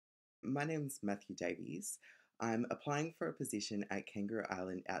My name's Matthew Davies. I'm applying for a position at Kangaroo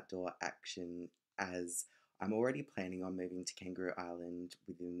Island Outdoor Action as I'm already planning on moving to Kangaroo Island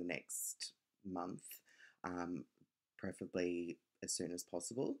within the next month, um, preferably as soon as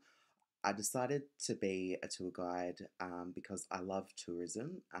possible. I decided to be a tour guide because I love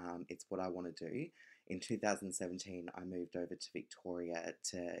tourism. It's what I want to do. In 2017, I moved over to Victoria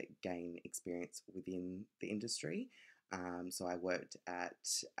to gain experience within the industry. So I worked at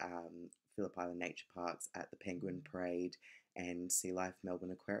Phillip Island Nature Parks at the Penguin Parade and Sea Life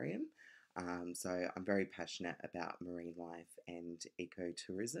Melbourne Aquarium. So I'm very passionate about marine life and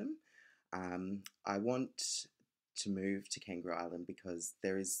ecotourism. I want to move to Kangaroo Island because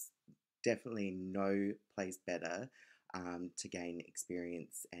there is definitely no place better to gain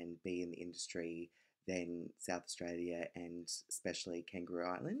experience and be in the industry than South Australia and especially Kangaroo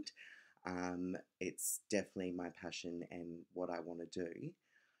Island. It's definitely my passion and what I want to do.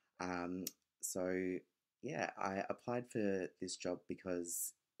 Um, so, yeah, I applied for this job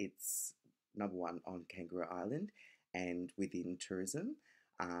because it's number one on Kangaroo Island and within tourism.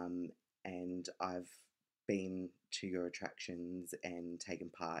 Um, and I've been to your attractions and taken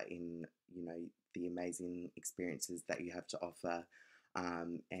part in, the amazing experiences that you have to offer.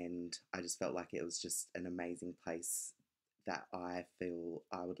 And I just felt like it was just an amazing place that I feel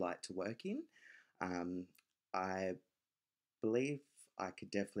I would like to work in. Um, I believe I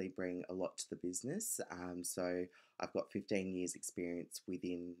could definitely bring a lot to the business. So I've got 15 years experience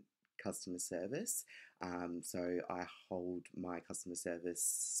within customer service. So I hold my customer service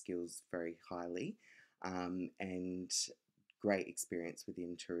skills very highly, and great experience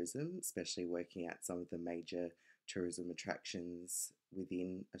within tourism, especially working at some of the major tourism attractions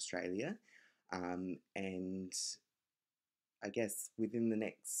within Australia. And I guess within the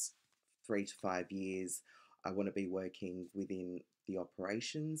next 3 to 5 years, I want to be working within the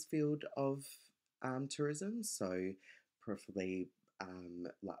operations field of tourism. So, preferably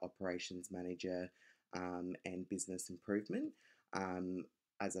like operations manager and business improvement. Um,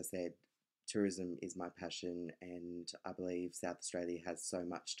 as I said, tourism is my passion, and I believe South Australia has so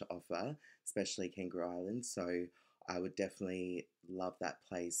much to offer, especially Kangaroo Island. So, I would definitely love that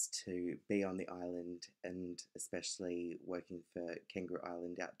place to be on the island and especially working for Kangaroo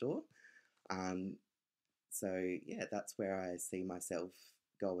Island Outdoor. Um, so, yeah, that's where I see myself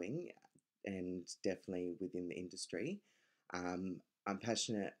going and definitely within the industry. I'm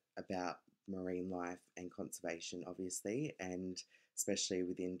passionate about marine life and conservation, obviously, and especially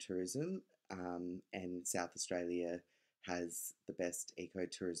within tourism. And South Australia has the best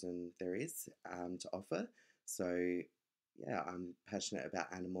ecotourism there is to offer. So, yeah, I'm passionate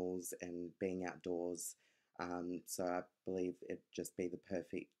about animals and being outdoors. So I believe it'd just be the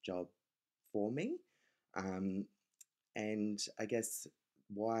perfect job for me. Um, and I guess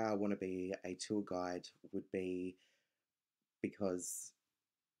why I want to be a tour guide would be because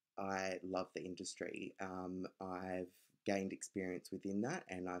I love the industry. I've gained experience within that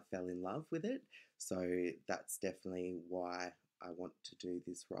and I fell in love with it. So that's definitely why I want to do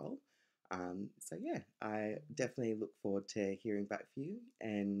this role. So yeah, I definitely look forward to hearing back from you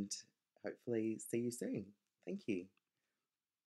and hopefully see you soon. Thank you.